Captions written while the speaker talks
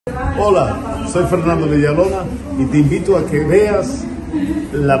Hola, soy Fernando Villalona y te invito a que veas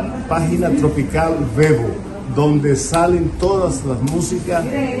la página Tropical Bebo, donde salen todas las músicas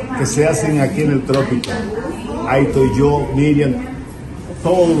que se hacen aquí en el trópico. Ahí estoy yo, Miriam,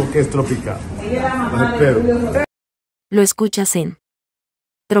 todo lo que es tropical. Los espero. Lo escuchas en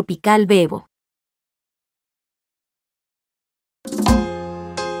Tropical Bebo.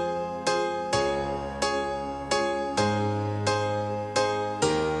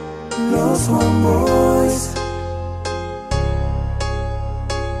 Los Homeboys.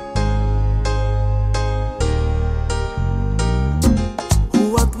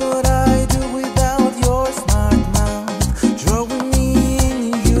 What would I do without your smart mouth? Drawing me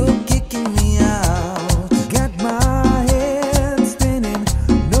in, you kicking me out. Got my head spinning,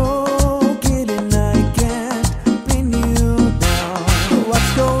 no kidding, I can't pin you down.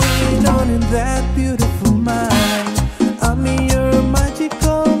 What's going on in that beautiful mind? I'm in your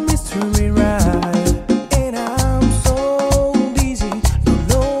magical mystery ride, and I'm so dizzy, don't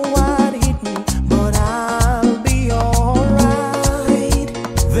know what hit me, but I'll be alright.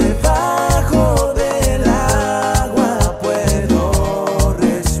 Debajo del agua puedo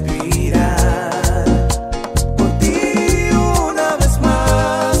respirar. Por ti una vez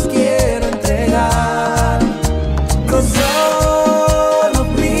más quiero entregar. 'Cause all of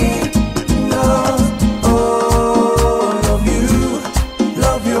me loves all of you.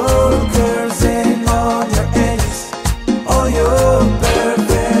 Love your curves and all your edges, all your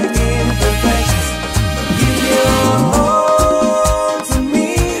perfect imperfections. Give your all to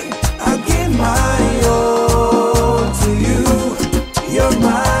me, I give my all to you. You're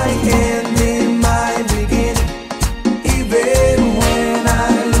my